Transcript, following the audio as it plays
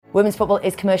women's football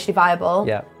is commercially viable.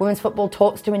 Yeah. Women's football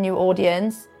talks to a new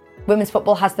audience. Women's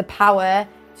football has the power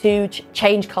to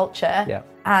change culture. Yeah.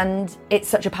 And it's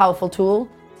such a powerful tool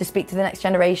to speak to the next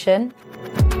generation.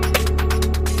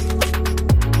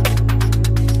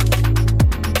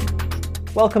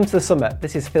 Welcome to The Summit.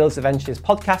 This is Fearless Adventures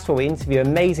podcast where we interview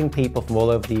amazing people from all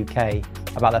over the UK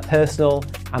about their personal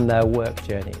and their work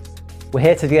journeys. We're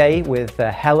here today with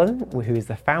Helen, who is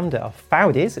the founder of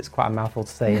Fowdies. It's quite a mouthful to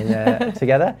say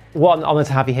together. What an honour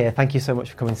to have you here. Thank you so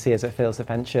much for coming to see us at Fearless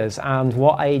Adventures, and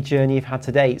what a journey you've had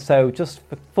to date. So just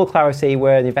for full clarity,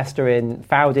 we're an investor in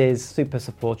Fowdies, super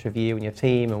supportive of you and your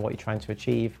team and what you're trying to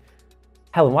achieve.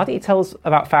 Helen, why don't you tell us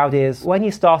about Fowdies, when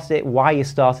you started it, why you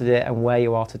started it, and where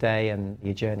you are today and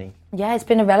your journey? Yeah, it's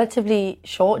been a relatively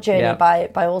short journey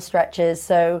by all stretches.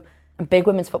 So I'm a big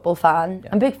women's football fan.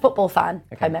 Yeah. I'm a big football fan,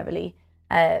 primarily,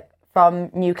 from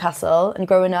Newcastle. And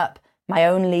growing up, my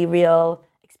only real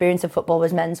experience of football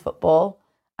was men's football.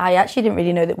 I actually didn't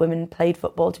really know that women played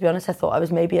football, to be honest. I thought I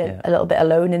was maybe a little bit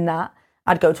alone in that.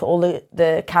 I'd go to all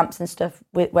the camps and stuff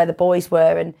where the boys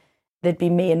were, and there'd be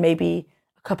me and maybe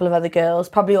a couple of other girls,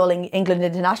 probably all England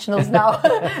internationals now,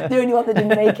 the only one that didn't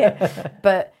make it.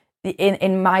 But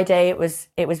in my day, it was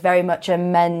very much a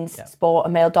men's sport, a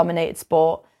male-dominated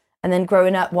sport. And then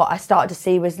growing up, what I started to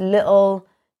see was little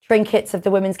trinkets of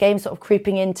the women's game sort of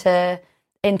creeping into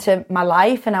my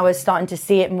life, and I was starting to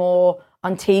see it more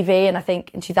on TV. And I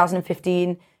think in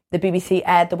 2015, the BBC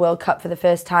aired the World Cup for the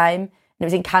first time, and it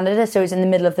was in Canada, so it was in the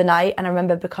middle of the night, and I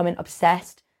remember becoming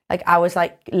obsessed. Like, I was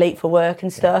like late for work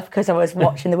and stuff because I was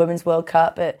watching the Women's World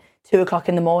Cup at 2:00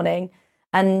 in the morning.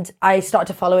 And I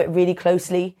started to follow it really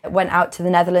closely. I went out to the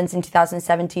Netherlands in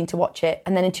 2017 to watch it.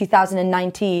 And then in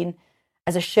 2019,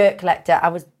 as a shirt collector, I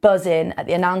was buzzing at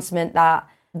the announcement that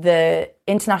the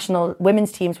international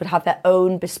women's teams would have their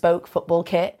own bespoke football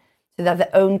kit. So they have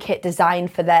their own kit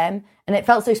designed for them. And it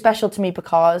felt so special to me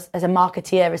because as a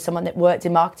marketeer, as someone that worked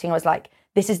in marketing, I was like,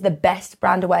 this is the best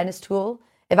brand awareness tool.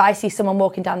 If I see someone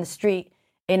walking down the street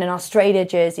in an Australia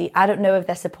jersey, I don't know if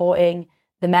they're supporting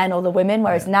the men or the women,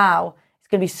 whereas now it's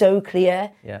going to be so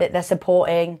clear that they're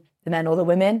supporting the men or the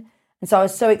women. And so I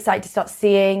was so excited to start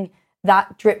seeing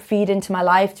that drip feed into my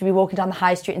life, to be walking down the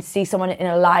high street and see someone in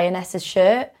a Lioness's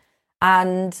shirt.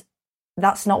 And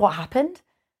that's not what happened.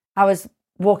 I was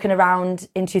walking around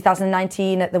in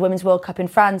 2019 at the Women's World Cup in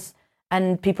France,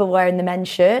 and people wearing the men's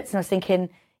shirts. And I was thinking,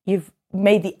 you've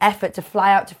made the effort to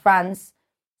fly out to France,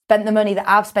 spent the money that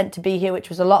I've spent to be here, which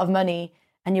was a lot of money,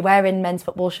 and you're wearing men's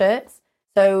football shirts.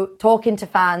 So talking to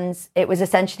fans, it was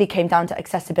essentially came down to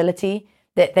accessibility,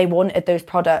 that they wanted those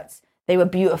products. They were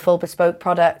beautiful, bespoke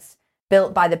products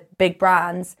built by the big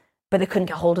brands, but they couldn't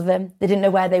get hold of them. They didn't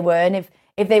know where they were. And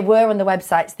if they were on the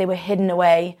websites, they were hidden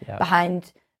away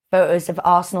behind photos of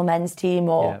Arsenal men's team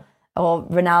or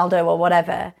Ronaldo or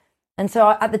whatever. And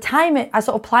so at the time, I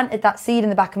sort of planted that seed in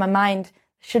the back of my mind. There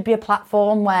should be a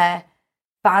platform where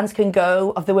fans can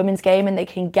go of the women's game and they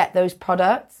can get those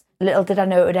products. Little did I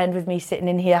know it would end with me sitting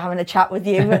in here having a chat with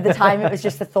you. At the time, it was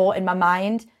just a thought in my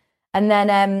mind. And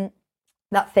then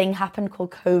that thing happened called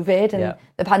COVID, and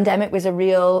the pandemic was a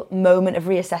real moment of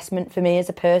reassessment for me as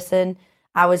a person.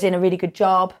 I was in a really good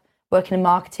job, working in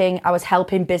marketing. I was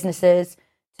helping businesses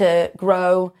to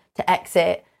grow, to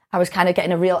exit. I was kind of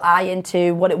getting a real eye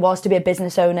into what it was to be a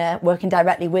business owner, working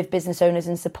directly with business owners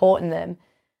and supporting them.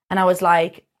 And I was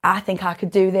like, I think I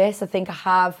could do this. I think I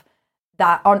have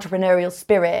that entrepreneurial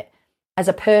spirit as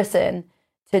a person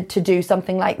to do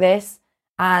something like this.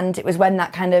 And it was when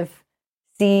that kind of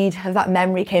seed of that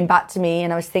memory came back to me,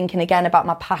 and I was thinking again about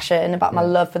my passion, about my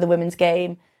love for the women's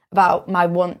game, about my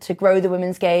want to grow the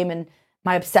women's game and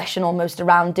my obsession almost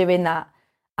around doing that.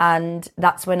 And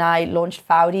that's when I launched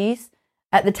Fowdies.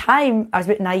 At the time, I was a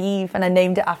bit naive, and I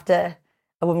named it after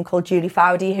a woman called Julie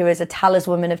Fowdy, who is a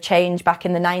talisman of change back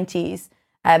in the 90s.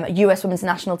 A US women's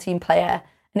national team player.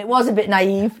 And it was a bit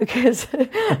naive because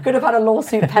I could have had a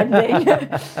lawsuit pending.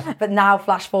 But now,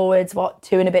 flash forwards,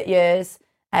 2 and a bit years,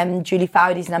 Julie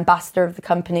Fowdy is an ambassador of the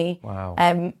company.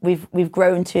 Wow. We've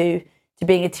grown to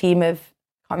being a team of,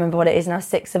 I can't remember what it is now,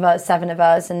 6 of us, 7 of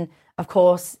us. And of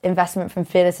course, investment from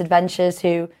Fearless Adventures,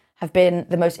 who have been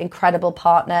the most incredible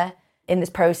partner in this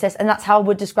process. And that's how I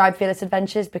would describe Fearless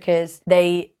Adventures, because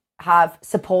they have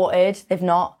supported, they've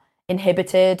not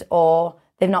inhibited, or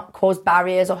they've not caused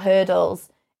barriers or hurdles.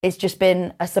 It's just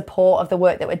been a support of the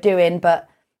work that we're doing, but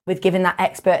with giving that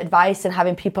expert advice and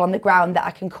having people on the ground that I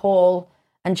can call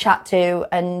and chat to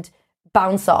and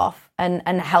bounce off and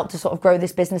help to sort of grow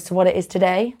this business to what it is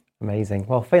today. Amazing.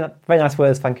 Well, very nice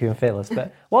words. Thank you, and Fearless.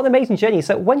 But what an amazing journey.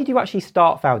 So when did you actually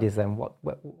start Fowdies then?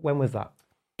 When was that?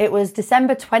 It was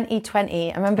December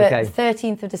 2020. I remember the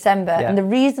 13th of December. And the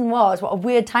reason was, what a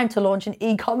weird time to launch an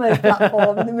e-commerce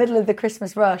platform in the middle of the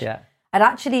Christmas rush. I'd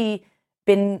actually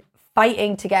been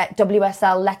fighting to get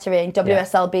WSL lettering,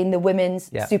 WSL being the Women's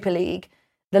Super League,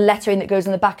 the lettering that goes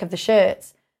on the back of the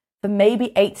shirts, for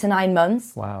maybe 8 to 9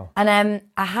 months. Wow. And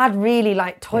I had really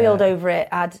toiled over it.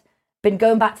 I'd been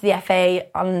going back to the FA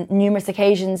on numerous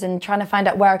occasions and trying to find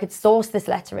out where I could source this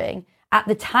lettering. At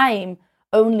the time,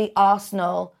 only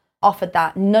Arsenal offered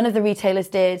that. None of the retailers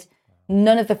did.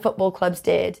 None of the football clubs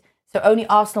did. So only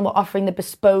Arsenal were offering the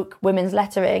bespoke women's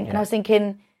lettering. And I was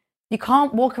thinking, you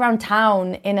can't walk around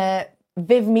town in a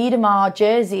Viv Miedemar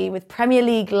jersey with Premier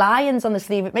League lions on the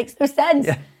sleeve. It makes no sense.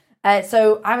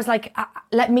 So I was like,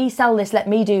 let me sell this. Let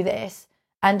me do this.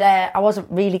 And I wasn't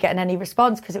really getting any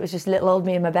response because it was just little old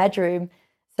me in my bedroom.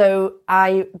 So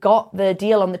I got the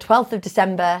deal on the 12th of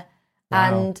December.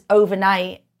 And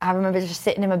overnight, I remember just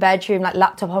sitting in my bedroom,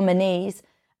 laptop on my knees,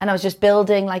 and I was just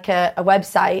building a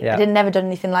website. I'd never done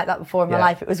anything like that before in my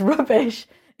life. It was rubbish.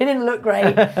 It didn't look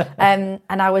great. And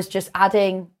I was just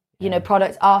adding,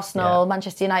 products, Arsenal,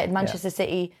 Manchester United, Manchester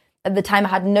City. At the time, I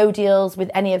had no deals with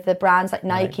any of the brands like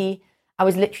Nike. I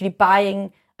was literally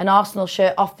buying an Arsenal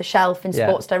shirt off the shelf in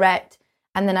Sports Direct,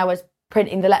 and then I was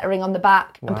printing the lettering on the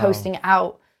back and posting it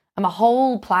out. And my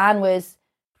whole plan was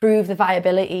prove the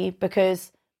viability,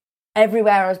 because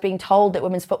everywhere I was being told that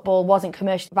women's football wasn't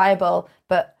commercially viable,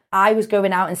 but I was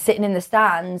going out and sitting in the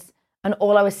stands and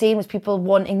all I was seeing was people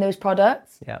wanting those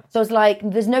products. So I was like,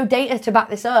 there's no data to back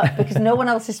this up because no one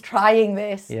else is trying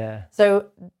this. So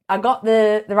I got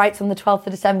the rights on the 12th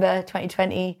of December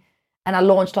 2020 and I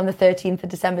launched on the 13th of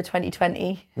December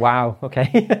 2020. Wow,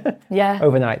 okay.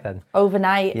 Overnight then?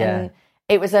 Overnight. And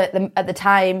it was at the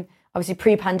time, obviously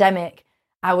pre-pandemic,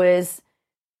 I was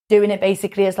doing it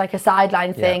basically as a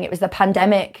sideline thing. It was the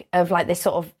pandemic of this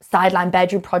sort of sideline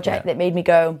bedroom project that made me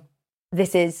go,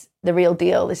 this is the real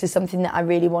deal. This is something that I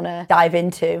really want to dive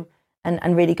into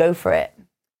and really go for it.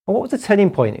 Well, what was the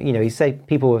turning point? You say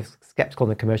people were skeptical on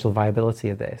the commercial viability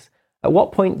of this. At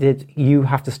what point did you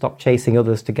have to stop chasing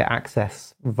others to get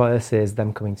access versus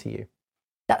them coming to you?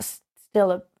 That's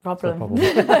still a problem. What,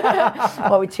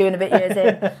 we're 2 and a bit years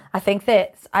in. I think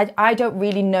that I don't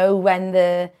really know when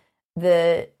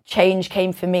the change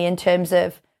came for me in terms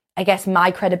of, I guess,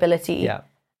 my credibility.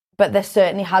 But there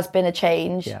certainly has been a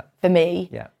change for me.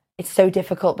 It's so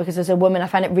difficult because as a woman, I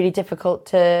find it really difficult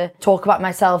to talk about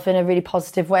myself in a really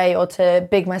positive way or to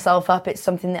big myself up. It's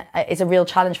something that is a real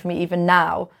challenge for me even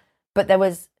now. But there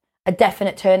was a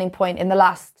definite turning point in the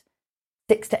last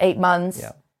 6 to 8 months.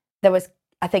 There was,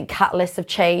 I think, catalysts of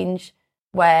change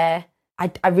where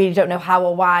I really don't know how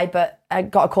or why, but I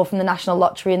got a call from the National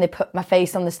Lottery and they put my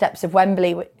face on the steps of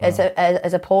Wembley as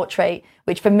a portrait,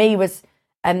 which for me was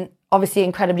obviously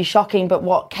incredibly shocking. But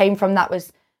what came from that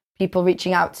was people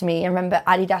reaching out to me. I remember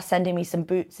Adidas sending me some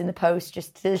boots in the post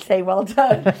just to say well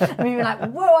done. And me being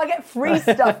like, whoa, I get free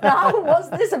stuff now. What's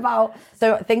this about?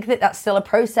 So I think that that's still a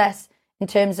process in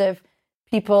terms of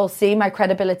people seeing my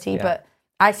credibility. But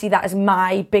I see that as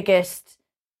my biggest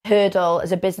hurdle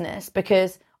as a business,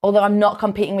 because although I'm not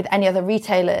competing with any other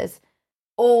retailers,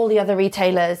 all the other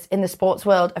retailers in the sports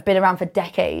world have been around for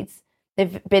decades.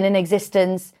 They've been in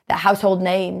existence, they're household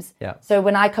names. So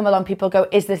when I come along, people go,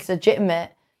 is this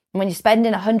legitimate? And when you're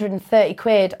spending 130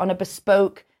 quid on a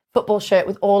bespoke football shirt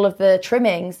with all of the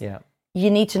trimmings,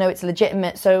 you need to know it's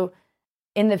legitimate. So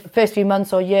in the first few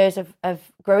months or years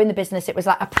of growing the business, it was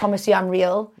I promise you I'm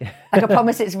real. I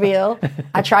promise it's real.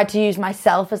 I tried to use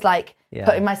myself as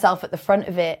putting myself at the front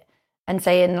of it and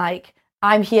saying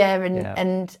I'm here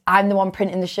and I'm the one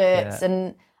printing the shirts.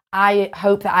 And I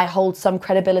hope that I hold some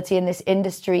credibility in this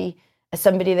industry as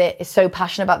somebody that is so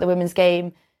passionate about the women's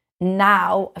game.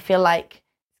 Now I feel like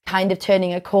kind of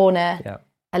turning a corner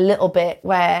a little bit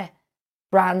where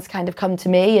brands kind of come to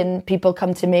me and people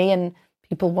come to me and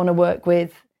people want to work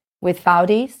with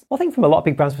Fowdies. Well, I think from a lot of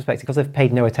big brands' perspective, because they've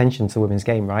paid no attention to the women's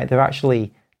game, right? They're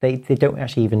actually, they don't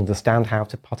actually even understand how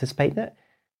to participate in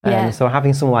it. So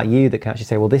having someone like you that can actually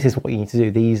say, well, this is what you need to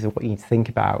do, these are what you need to think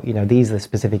about, these are the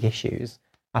specific issues,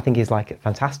 I think is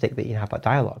fantastic that you have that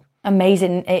dialogue.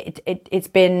 Amazing. It's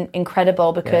been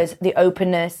incredible because the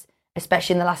openness,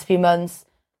 especially in the last few months,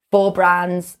 for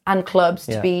brands and clubs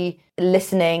to be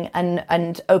listening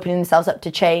and opening themselves up to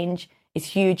change is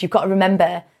huge. You've got to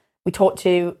remember, we talked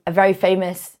to a very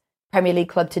famous Premier League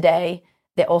club today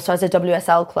that also has a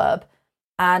WSL club,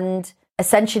 and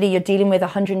essentially you're dealing with a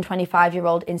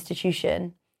 125-year-old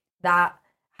institution that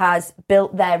has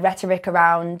built their rhetoric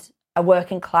around a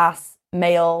working class,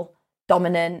 male,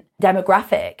 dominant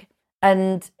demographic.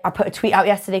 And I put a tweet out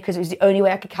yesterday because it was the only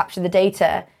way I could capture the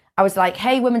data. I was like,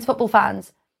 hey, women's football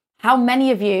fans, how many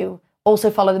of you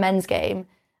also follow the men's game?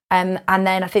 And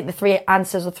then I think the 3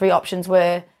 answers or 3 options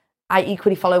were, I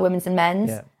equally follow women's and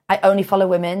men's. Yeah. I only follow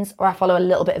women's, or I follow a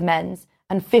little bit of men's.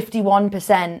 And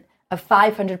 51% of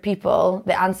 500 people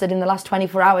that answered in the last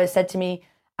 24 hours said to me,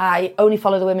 I only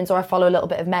follow the women's or I follow a little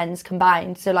bit of men's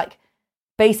combined. So like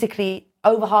basically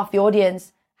over half the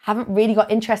audience haven't really got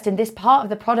interest in this part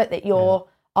of the product that you're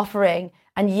offering.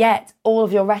 And yet all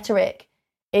of your rhetoric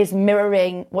is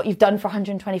mirroring what you've done for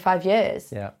 125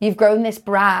 years. Yeah. You've grown this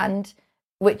brand,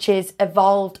 which is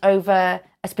evolved over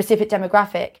a specific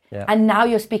demographic. Yeah. And now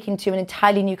you're speaking to an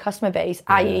entirely new customer base,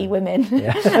 i.e. women,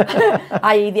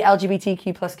 i.e. the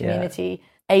LGBTQ plus community,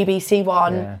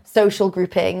 ABC1, social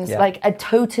groupings, like a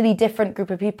totally different group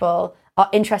of people are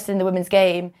interested in the women's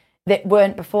game that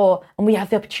weren't before. And we have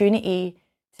the opportunity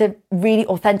to really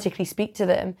authentically speak to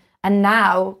them. And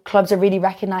now clubs are really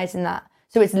recognizing that.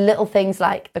 So it's little things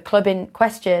like the club in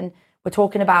question, we're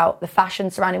talking about the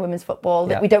fashion surrounding women's football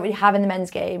that we don't really have in the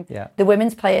men's game. Yeah. The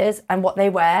women's players and what they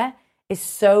wear is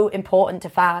so important to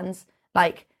fans.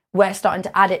 Like, we're starting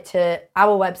to add it to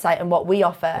our website and what we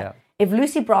offer. Yeah. If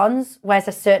Lucy Bronze wears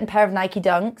a certain pair of Nike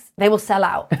Dunks, they will sell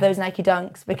out those Nike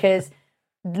Dunks because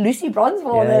Lucy Bronze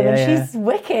wore them and she's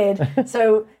wicked.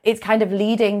 So it's kind of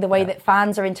leading the way that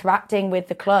fans are interacting with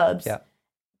the clubs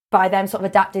by them sort of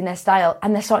adapting their style.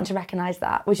 And they're starting to recognise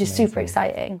that, which is super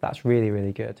exciting. That's really,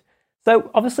 really good.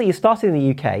 So obviously you started in the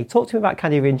UK. Talk to me about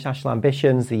kind of your international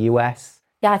ambitions, the US.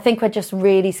 Yeah, I think we're just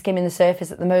really skimming the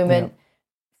surface at the moment,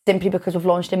 simply because we've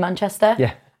launched in Manchester.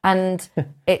 Yeah. And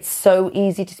it's so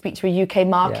easy to speak to a UK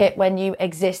market when you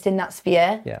exist in that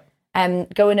sphere. Yeah.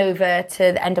 Going over to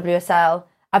the NWSL,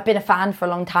 I've been a fan for a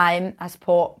long time. I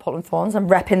support Portland Thorns. I'm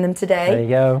repping them today. There you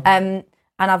go. And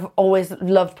I've always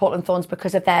loved Portland Thorns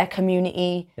because of their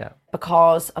community,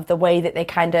 because of the way that they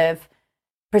kind of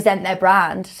present their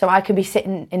brand. So I can be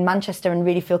sitting in Manchester and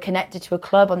really feel connected to a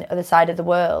club on the other side of the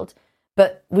world.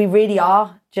 But we really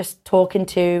are just talking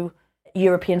to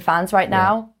European fans right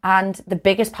now. And the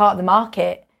biggest part of the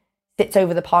market sits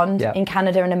over the pond in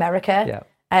Canada and America.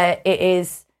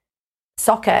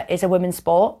 Soccer is a women's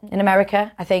sport in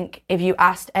America. I think if you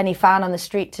asked any fan on the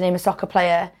street to name a soccer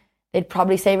player, they'd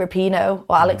probably say Rapinoe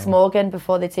or Alex Morgan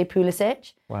before they'd say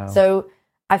Pulisic. Wow. So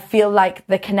I feel like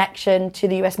the connection to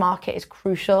the US market is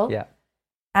crucial. Yeah.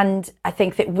 And I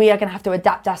think that we are going to have to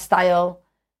adapt our style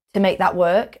to make that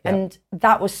work. Yeah. And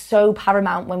that was so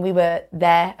paramount when we were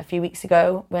there a few weeks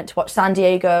ago. We went to watch San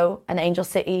Diego and Angel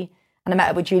City, and I met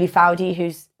up with Julie Foudy,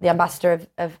 who's the ambassador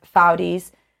of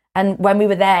Foudy's. And when we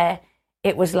were there,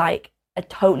 it was like a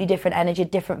totally different energy,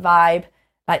 different vibe.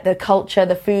 Like the culture,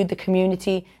 the food, the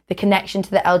community, the connection to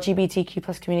the LGBTQ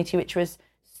plus community, which was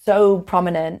so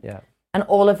prominent. Yeah. And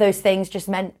all of those things just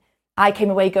meant I came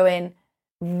away going,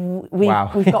 we've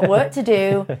got work to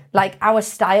do. Like our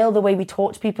style, the way we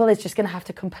talk to people is just going to have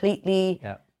to completely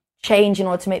change in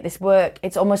order to make this work.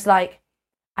 It's almost like,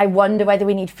 I wonder whether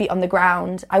we need feet on the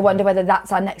ground. I wonder whether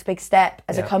that's our next big step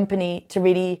as a company to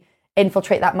really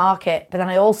infiltrate that market. But then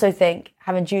I also think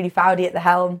having Julie Foudy at the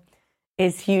helm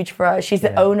is huge for us. She's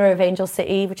the owner of Angel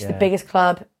City, which is the biggest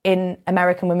club in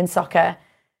American women's soccer.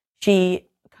 She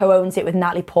co-owns it with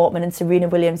Natalie Portman and Serena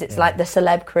Williams. It's like the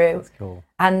celeb crew. That's cool.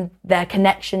 And their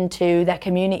connection to their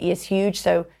community is huge.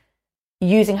 So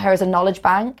using her as a knowledge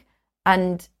bank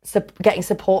and getting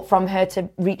support from her to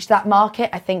reach that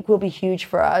market, I think will be huge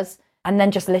for us. And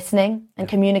then just listening and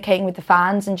communicating with the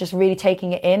fans and just really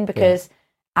taking it in, because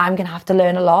I'm going to have to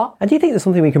learn a lot. And do you think there's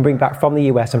something we can bring back from the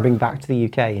US and bring back to the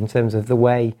UK in terms of the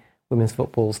way women's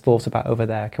football's thought about over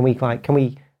there? Can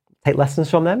we take lessons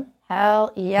from them?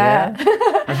 Hell yeah.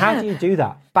 And how do you do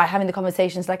that? By having the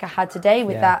conversations like I had today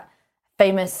with that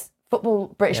famous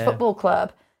British football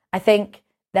club. I think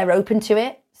they're open to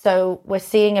it. So we're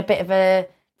seeing a bit of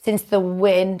since the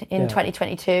win in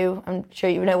 2022, I'm sure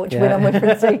you know which win I'm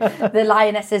referencing, the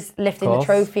Lionesses lifting the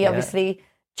trophy obviously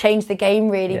changed the game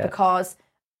really, because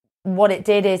what it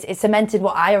did is it cemented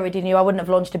what I already knew. I wouldn't have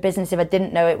launched a business if I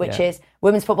didn't know it, which is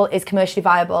women's football is commercially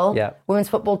viable. Yeah. Women's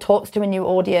football talks to a new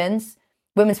audience.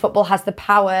 Women's football has the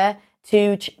power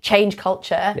to change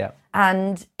culture,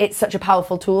 and it's such a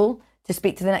powerful tool to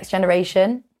speak to the next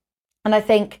generation. And I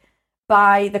think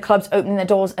by the clubs opening their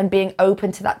doors and being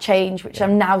open to that change, which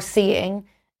I'm now seeing,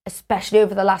 especially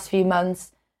over the last few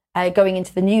months, going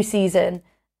into the new season,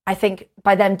 I think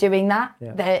by them doing that,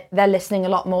 they're listening a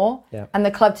lot more. Yeah. And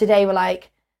the club today were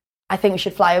like, I think we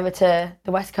should fly over to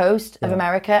the West Coast of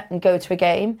America and go to a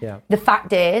game. Yeah. The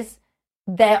fact is,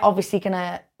 they're obviously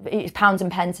it's pounds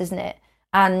and pence, isn't it?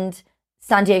 And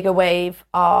San Diego Wave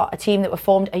are a team that were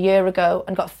formed a year ago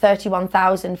and got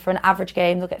 31,000 for an average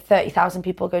game. They'll get 30,000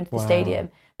 people going to the stadium.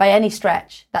 By any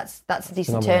stretch, that's a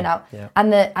decent turnout. Yeah.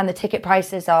 And the ticket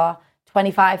prices are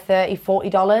 $25, $30,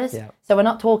 $40. Yeah. So we're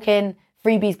not talking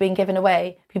freebies being given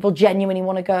away. People genuinely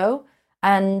want to go,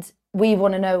 and we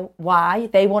want to know why.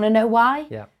 They want to know why.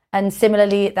 Yeah. And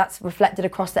similarly, that's reflected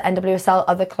across the NWSL,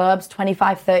 other clubs,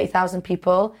 25, 30,000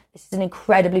 people. This is an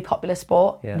incredibly popular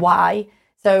sport. Yeah. Why?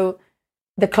 So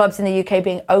the clubs in the UK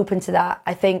being open to that,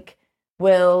 I think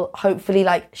will hopefully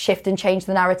like shift and change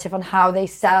the narrative on how they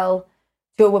sell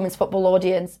to a women's football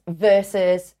audience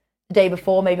versus the day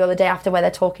before, maybe, or the day after, where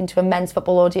they're talking to a men's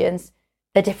football audience.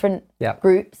 They're different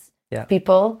groups,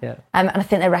 people. Yeah. And I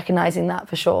think they're recognising that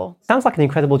for sure. Sounds like an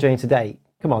incredible journey to date.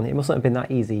 Come on, it mustn't have been that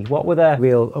easy. What were the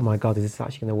real, oh my God, is this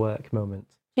actually going to work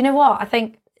moments? You know what? I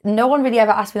think no one really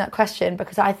ever asked me that question,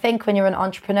 because I think when you're an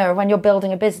entrepreneur, when you're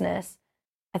building a business,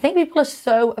 I think people are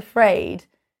so afraid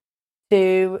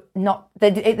to not,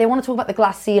 they want to talk about the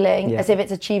glass ceiling as if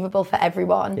it's achievable for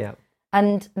everyone. Yeah.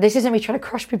 And this isn't me trying to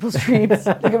crush people's dreams.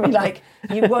 They're going to be like,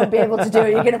 you won't be able to do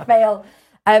it, you're going to fail.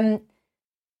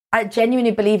 I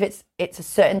genuinely believe it's a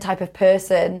certain type of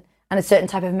person and a certain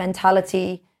type of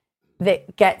mentality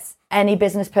that gets any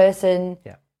business person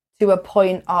to a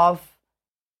point of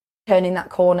turning that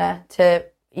corner to,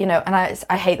 you know, and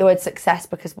I hate the word success,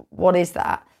 because what is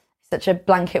that? It's such a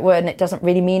blanket word and it doesn't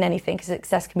really mean anything, because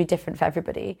success can be different for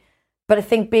everybody. But I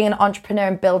think being an entrepreneur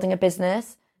and building a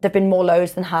business, there have been more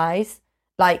lows than highs.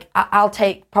 Like, I'll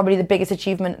take probably the biggest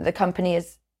achievement the company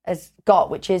has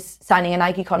got, which is signing a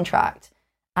Nike contract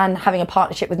and having a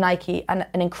partnership with Nike and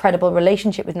an incredible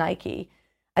relationship with Nike.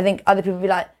 I think other people will be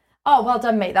like, oh, well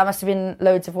done, mate, that must have been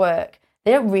loads of work.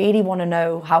 They don't really want to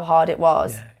know how hard it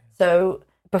was. Yeah. So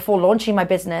before launching my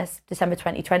business, December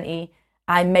 2020,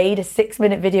 I made a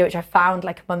 6-minute video, which I found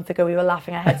like a month ago. We were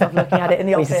laughing our heads off looking at it in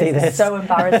the office. It's so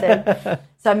embarrassing.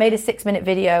 So I made a 6-minute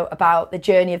video about the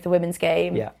journey of the women's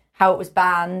game, how it was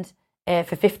banned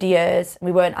for 50 years.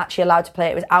 We weren't actually allowed to play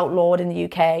it. It was outlawed in the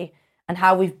UK. And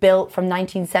how we've built from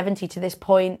 1970 to this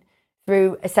point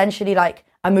through essentially like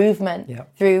a movement,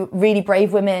 through really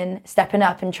brave women stepping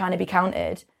up and trying to be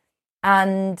counted.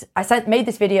 And I made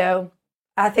this video.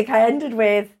 I think I ended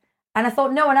with, and I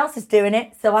thought no one else is doing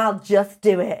it, so I'll just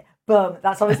do it. Boom.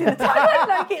 That's obviously the tagline.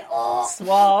 Like,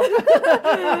 Swap.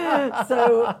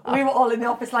 So we were all in the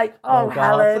office like, oh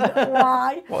Helen,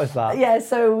 why? What was that? Yeah,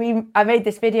 so I made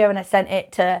this video and I sent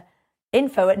it to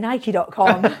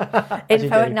info@nike.com,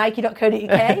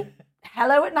 info@nike.co.uk,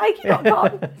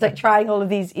 hello@nike.com. It's like trying all of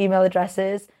these email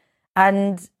addresses,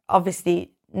 and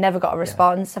obviously never got a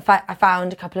response. I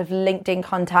found a couple of LinkedIn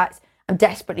contacts. I'm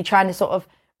desperately trying to sort of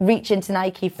reach into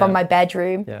Nike from my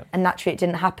bedroom, and naturally it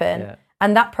didn't happen.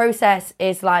 And that process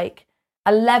is like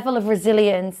a level of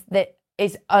resilience that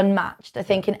is unmatched, I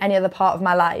think, in any other part of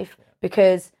my life,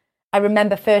 because I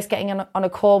remember first getting on a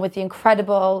call with the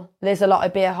incredible Liz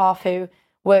Beerhoff, who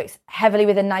works heavily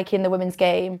within Nike in the women's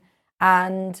game.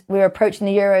 And we were approaching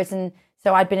the Euros. And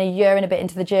so I'd been a year and a bit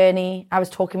into the journey. I was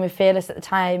talking with Fearless at the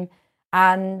time.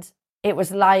 And it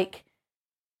was like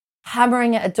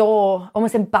hammering at a door,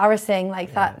 almost embarrassing,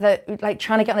 like that like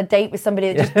trying to get on a date with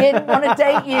somebody that just didn't want to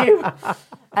date you.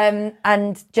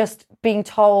 And just being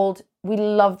told, we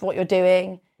love what you're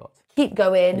doing. Keep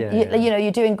going. You know,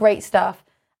 you're doing great stuff.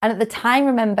 And at the time,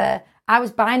 remember, I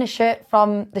was buying a shirt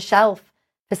from the shelf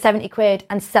for 70 quid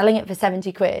and selling it for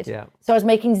 70 quid. Yeah. So I was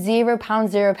making £0,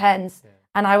 0 pence. Yeah.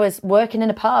 And I was working in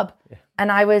a pub. Yeah.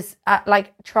 And I was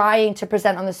like trying to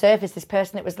present on the surface this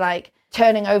person that was like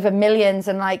turning over millions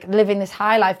and like living this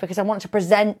high life, because I wanted to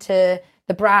present to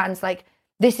the brands like,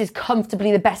 this is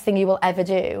comfortably the best thing you will ever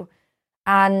do.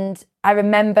 And I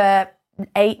remember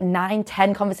 8, 9,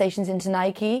 10 conversations into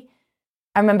Nike.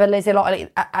 I remember Lizzie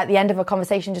at the end of a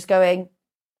conversation just going,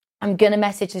 I'm going to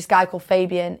message this guy called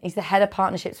Fabian. He's the head of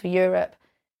partnerships for Europe.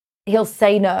 He'll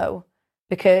say no,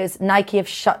 because Nike have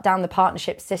shut down the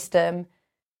partnership system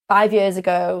 5 years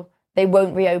ago. They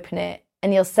won't reopen it,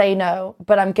 and he'll say no,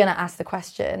 but I'm going to ask the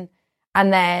question.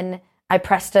 And then I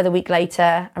pressed her the week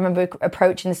later. I remember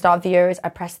approaching the start of the Euros. I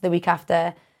pressed her the week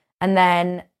after. And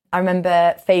then I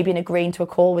remember Fabian agreeing to a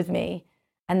call with me,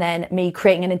 and then me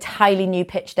creating an entirely new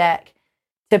pitch deck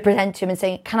to present to him and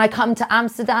saying, can I come to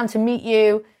Amsterdam to meet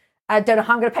you? I don't know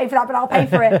how I'm going to pay for that, but I'll pay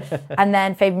for it. And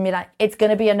then Fabian be like, it's going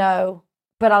to be a no,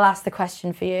 but I'll ask the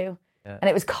question for you. Yeah. And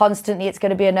it was constantly, it's going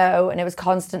to be a no. And it was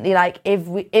constantly like, if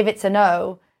it's a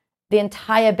no, the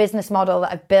entire business model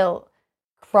that I've built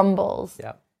crumbles.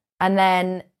 Yeah. And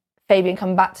then Fabian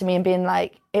come back to me and being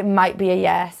like, it might be a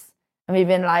yes. And me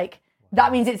being like,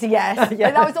 that means it's a yes. Yeah.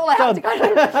 Like, that was all I had to kind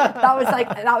of,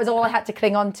 that was all I had to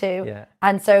cling on to. Yeah.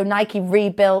 And so Nike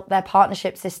rebuilt their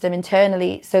partnership system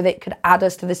internally so they could add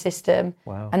us to the system.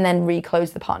 Wow. And then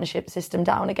reclose the partnership system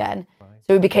down again. Right.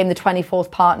 So we became the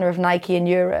 24th partner of Nike in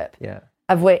Europe. Yeah.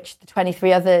 Of which the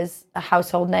 23 others are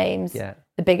household names,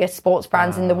 the biggest sports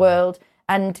brands in the world.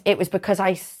 And it was because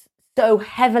I so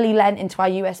heavily lent into our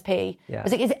USP. I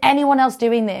was like, is anyone else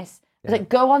doing this? I was like,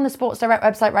 go on the Sports Direct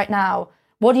website right now.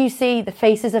 What do you see? The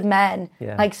faces of men.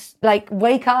 Like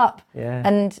wake up.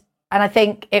 And I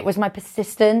think it was my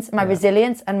persistence, my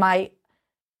resilience, and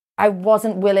I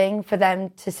wasn't willing for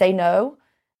them to say no.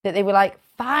 That they were like,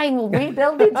 fine, we'll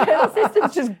rebuild the internal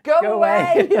systems, just go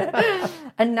away.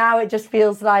 And now it just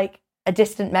feels like a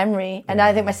distant memory. And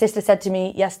I think my sister said to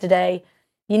me yesterday,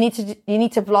 you need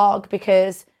to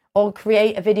vlog or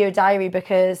create a video diary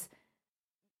because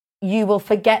you will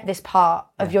forget this part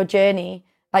of your journey.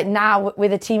 Like now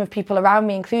with a team of people around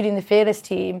me, including the Fearless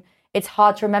team, it's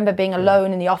hard to remember being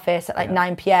alone in the office at like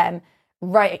 9 p.m,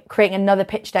 creating another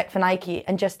pitch deck for Nike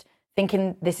and just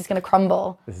thinking this is going to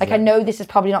crumble. I know this is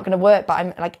probably not going to work, but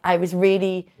I'm like, I was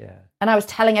really, and I was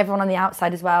telling everyone on the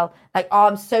outside as well, like, oh,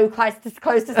 I'm so close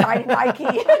to signing Nike.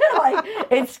 Like,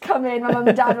 it's coming. My mum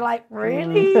and dad were like,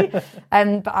 really?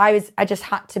 But I just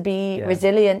had to be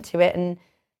resilient to it, and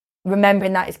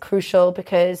remembering that is crucial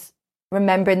because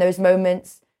remembering those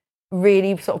moments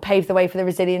really sort of pave the way for the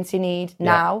resilience you need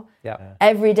now.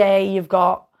 Every day you've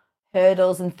got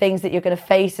hurdles and things that you're going to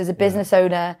face as a business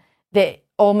owner that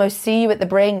almost see you at the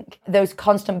brink, those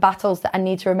constant battles that I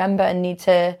need to remember and need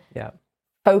to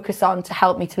focus on to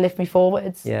help me to lift me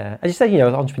forwards. Yeah. As you said,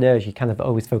 as entrepreneurs, you kind of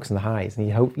always focus on the highs and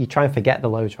you try and forget the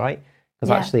lows, right?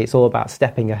 Because actually it's all about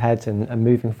stepping ahead and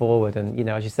moving forward. And,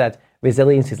 as you said,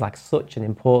 resilience is like such an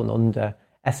important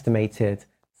underestimated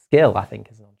skill, I think,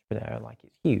 as an entrepreneur. Like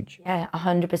it's huge. Yeah,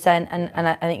 100%. And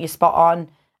I think you're spot on.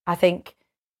 I think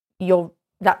you're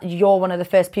one of the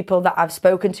first people that I've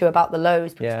spoken to about the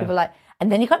lows because people are like,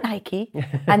 and then you got Nike,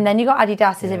 and then you got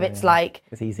Adidas, as if it's like,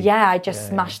 it's easy. I just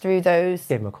smashed through those.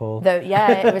 Gave him a call. It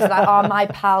was like, oh, my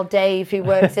pal Dave, who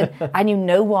works in, I knew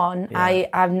no one.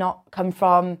 I've not come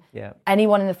from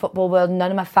anyone in the football world,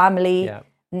 none of my family,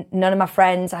 none of my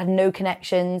friends, I had no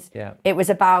connections. It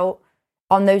was about,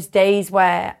 on those days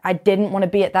where I didn't want to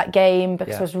be at that game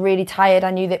because I was really tired, I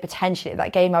knew that potentially at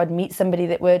that game I would meet somebody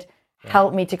that would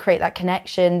help me to create that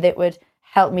connection, that would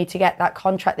help me to get that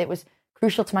contract that was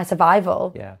crucial to my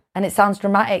survival. And it sounds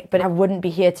dramatic, but I wouldn't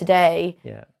be here today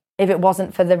if it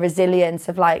wasn't for the resilience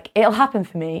of like, it'll happen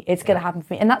for me, it's going to happen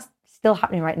for me. And that's still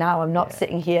happening right now. I'm not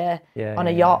sitting here on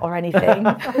a yacht or anything.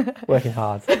 Working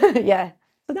hard. So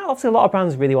now obviously a lot of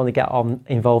brands really want to get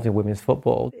involved in women's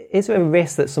football. Is there a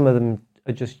risk that some of them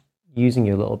are just using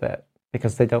you a little bit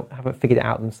because they haven't figured it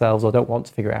out themselves or don't want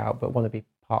to figure it out but want to be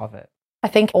part of it? I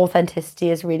think authenticity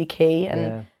is really key,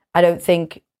 and I don't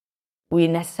think we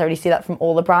necessarily see that from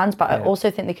all the brands, but I also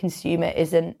think the consumer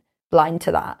isn't blind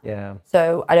to that.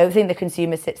 So I don't think the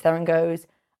consumer sits there and goes,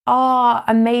 oh,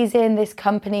 amazing, this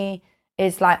company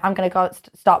is like, I'm going to go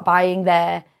start buying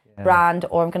their brand,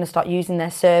 or I'm going to start using their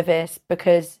service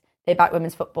because they back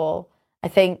women's football. I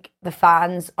think the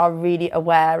fans are really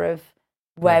aware of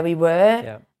where we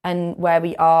were and where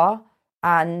we are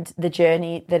and the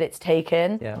journey that it's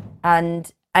taken.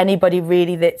 And anybody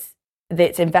really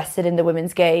that's invested in the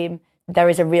women's game, there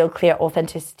is a real clear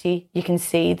authenticity. You can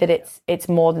see that it's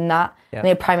more than that. I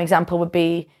think a prime example would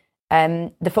be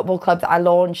the football club that I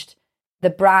launched.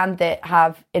 The brand that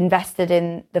have invested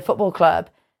in the football club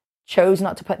chose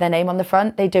not to put their name on the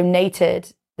front. They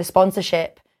donated the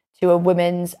sponsorship to a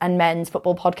women's and men's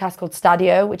football podcast called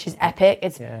Stadio, which is epic.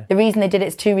 It's the reason they did it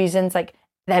is two reasons. Like,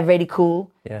 they're really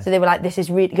cool. So they were like, this is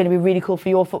going to be really cool for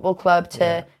your football club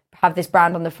to have this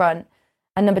brand on the front.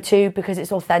 And number two, because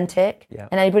it's authentic.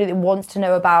 And anybody that wants to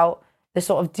know about the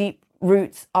sort of deep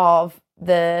roots of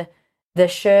the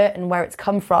shirt and where it's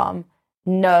come from,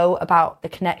 know about the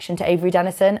connection to Avery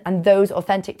Dennison. And those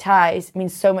authentic ties mean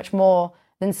so much more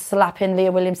than slapping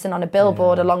Leah Williamson on a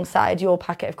billboard alongside your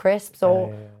packet of crisps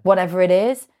or whatever it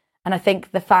is. And I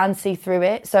think the fans see through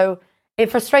it. So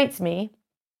it frustrates me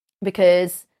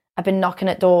because I've been knocking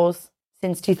at doors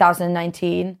since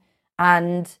 2019,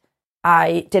 and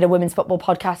I did a women's football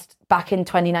podcast back in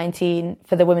 2019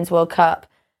 for the Women's World Cup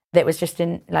that was just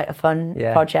in like a fun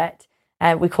project.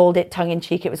 We called it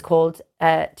tongue-in-cheek. It was called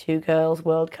Two Girls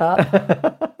World Cup.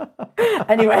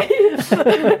 Anyway,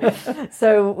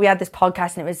 so we had this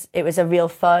podcast, and it was a real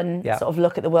fun sort of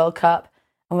look at the World Cup.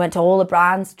 And we went to all the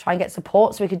brands to try and get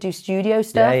support so we could do studio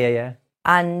stuff.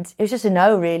 And it was just a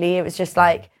no, really. It was just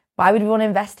like, why would we want to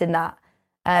invest in that?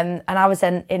 And I was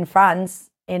in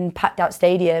France in packed out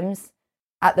stadiums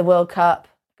at the World Cup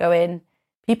going,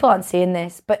 people aren't seeing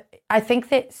this. But I think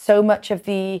that so much of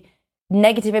the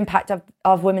negative impact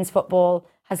of women's football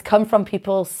has come from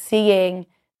people seeing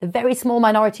the very small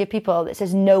minority of people that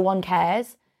says no one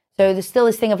cares. So there's still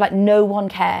this thing of like, no one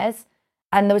cares.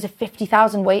 And there was a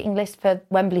 50,000 waiting list for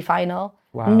Wembley final.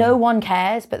 Wow. No one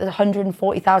cares, but there's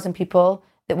 140,000 people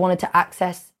that wanted to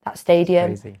access that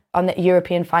stadium on the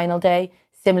European final day,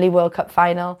 similarly World Cup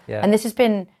final. Yeah. And this has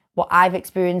been what I've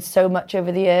experienced so much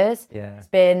over the years. Yeah. It's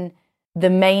been the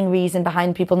main reason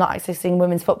behind people not accessing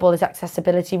women's football is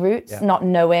accessibility routes, not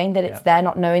knowing that it's there,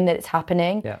 not knowing that it's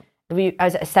happening. Yeah. I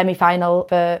was at a semi-final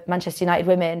for Manchester United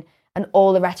women, and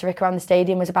all the rhetoric around the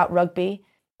stadium was about rugby.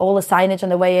 All the signage on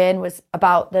the way in was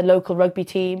about the local rugby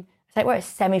team. It's like, we're at a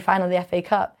semi-final of the FA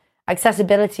Cup.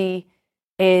 Accessibility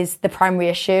is the primary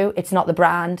issue. It's not the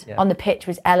brand. Yeah. On the pitch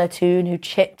was Ella Toone, who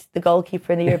chipped the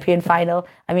goalkeeper in the European final.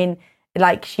 I mean,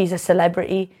 like, she's a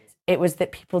celebrity. It was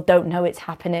that people don't know it's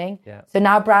happening. Yeah. So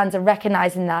now brands are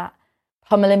recognising that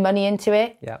pummeling money into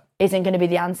it isn't going to be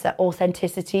the answer.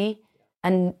 Authenticity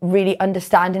and really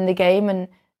understanding the game and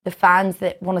the fans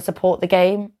that want to support the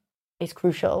game is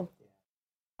crucial.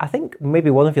 I think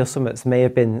maybe one of your summits may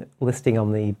have been listing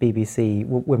on the BBC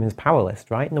Women's Power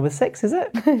List, right? Number 6, is it?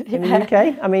 In the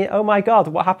UK? I mean, oh my God,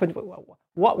 what happened?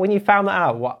 What when you found that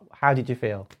out, how did you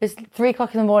feel? It was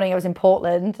 3:00 in the morning, I was in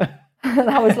Portland. And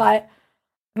I was like,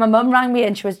 my mum rang me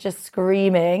and she was just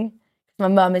screaming. My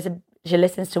mum she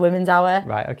listens to Women's Hour.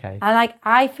 Right, okay. And like,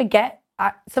 I forget,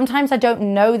 sometimes I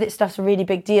don't know that stuff's a really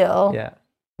big deal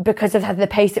because of the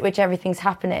pace at which everything's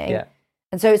happening. Yeah.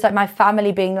 And so it's like my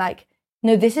family being like,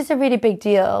 no, this is a really big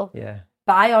deal. Yeah.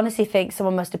 But I honestly think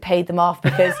someone must have paid them off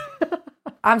because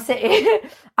I'm sitting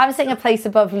a place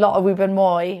above Lotte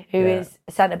Wubben-Moy, who is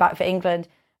a centre-back for England.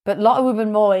 But Lotte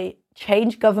Wubben-Moy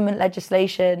changed government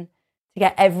legislation to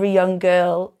get every young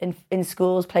girl in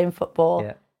schools playing football.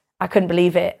 Yeah. I couldn't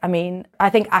believe it. I mean,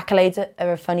 I think accolades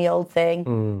are a funny old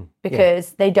thing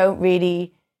because they don't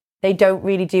really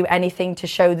do anything to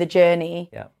show the journey.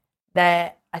 Yeah.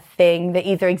 They're a thing that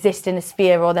either exist in a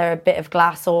sphere or they're a bit of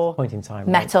glass or point in time,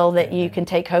 metal that you can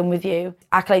take home with you.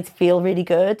 Accolades feel really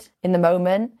good in the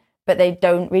moment, but they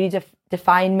don't really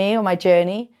define me or my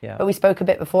journey. Yeah. But we spoke a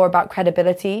bit before about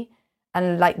credibility,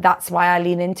 and like that's why I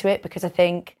lean into it, because I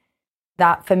think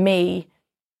that for me,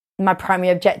 my primary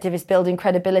objective is building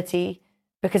credibility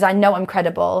because I know I'm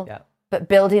credible, but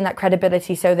building that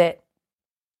credibility so that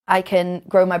I can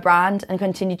grow my brand and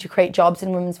continue to create jobs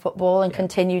in women's football and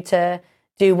continue to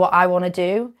do what I want to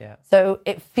do. Yeah. So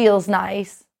it feels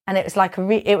nice, and it was like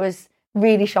it was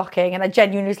really shocking, and I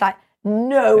genuinely was like,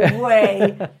 no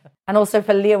way. And also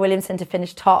for Leah Williamson to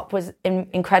finish top was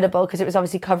incredible because it was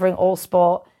obviously covering all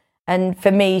sport, and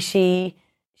for me, she's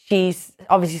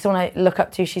obviously someone I look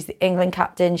up to. She's the England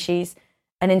captain. She's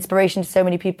an inspiration to so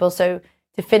many people. So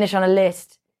to finish on a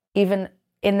list, even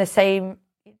in the same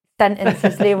sentence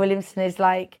as Leah Williamson, is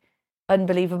like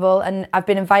unbelievable. And I've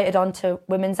been invited on to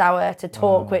Women's Hour to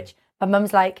talk, which my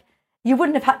mum's like, you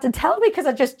wouldn't have had to tell me because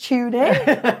I just tune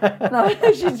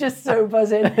in. She's just so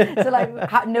buzzing. So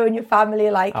like knowing your family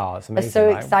are so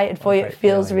excited for you, it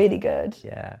feels really good.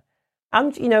 Yeah.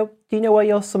 And, do you know where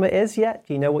your summit is yet?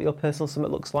 Do you know what your personal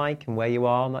summit looks like and where you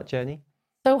are on that journey?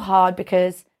 So hard,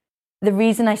 because the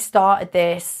reason I started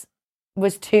this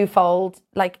was twofold.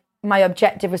 Like, my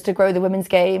objective was to grow the women's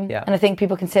game. Yeah. And I think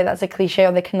people can say that's a cliche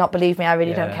or they cannot believe me. I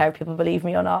really don't care if people believe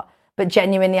me or not. But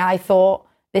genuinely, I thought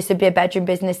this would be a bedroom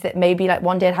business that maybe like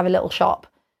one day I'd have a little shop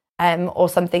or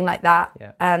something like that.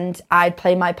 Yeah. And I'd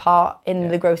play my part in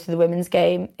the growth of the women's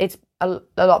game. It's a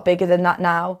lot bigger than that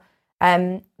now.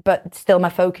 But still my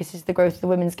focus is the growth of the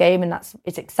women's game, and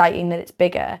it's exciting that it's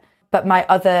bigger. But my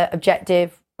other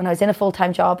objective when I was in a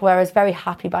full-time job, where I was very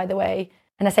happy, by the way,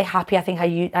 and I say happy, I think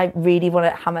I really want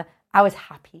to hammer, I was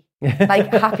happy.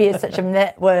 Like, happy is such a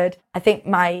net word. I think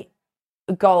my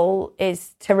goal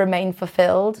is to remain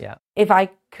fulfilled. Yeah. If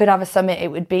I could have a summit, it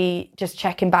would be just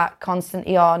checking back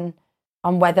constantly on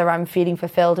whether I'm feeling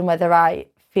fulfilled and whether I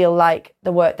feel like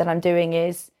the work that I'm doing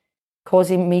is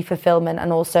causing me fulfillment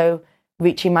and also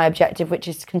reaching my objective, which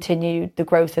is to continue the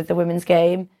growth of the women's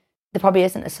game. There probably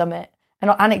isn't a summit. And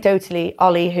anecdotally,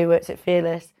 Ollie, who works at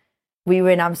Fearless, we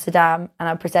were in Amsterdam and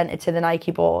I presented to the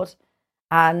Nike board,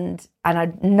 and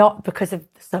I, not because of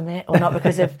the summit or not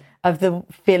because of the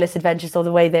Fearless Adventures or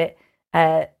the way that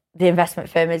the investment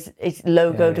firm is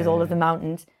logoed with all of the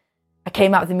mountains. I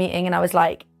came out of the meeting and I was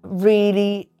like,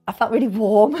 I felt really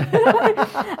warm.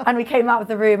 And we came out of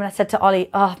the room and I said to Ollie,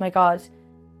 oh my God,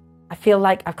 I feel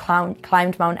like I've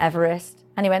climbed Mount Everest.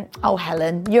 And he went, oh,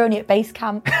 Helen, you're only at base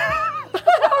camp. I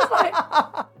was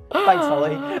like, Thanks,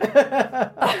 Holly.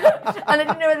 And I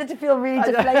didn't know whether to feel really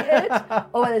deflated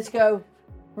or whether to go,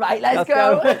 right, let's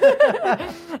go.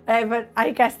 But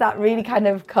I guess that really kind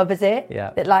of covers it.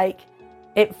 Yeah. That like,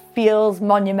 it feels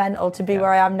monumental to be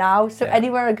where I am now. So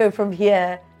anywhere I go from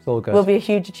here will be a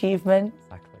huge achievement.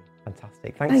 Exactly.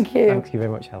 Fantastic. Thanks. Thank you. Thank you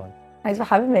very much, Helen. Thanks for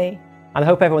having me. And I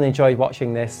hope everyone enjoyed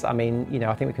watching this. I mean,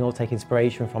 I think we can all take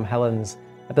inspiration from Helen's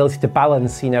ability to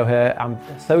balance,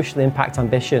 her social impact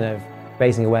ambition of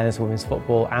raising awareness of women's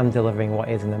football and delivering what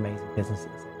is an amazing business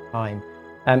at the same time.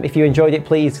 If you enjoyed it,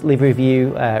 please leave a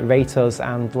review, rate us,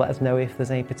 and let us know if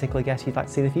there's any particular guests you'd like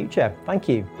to see in the future. Thank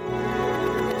you.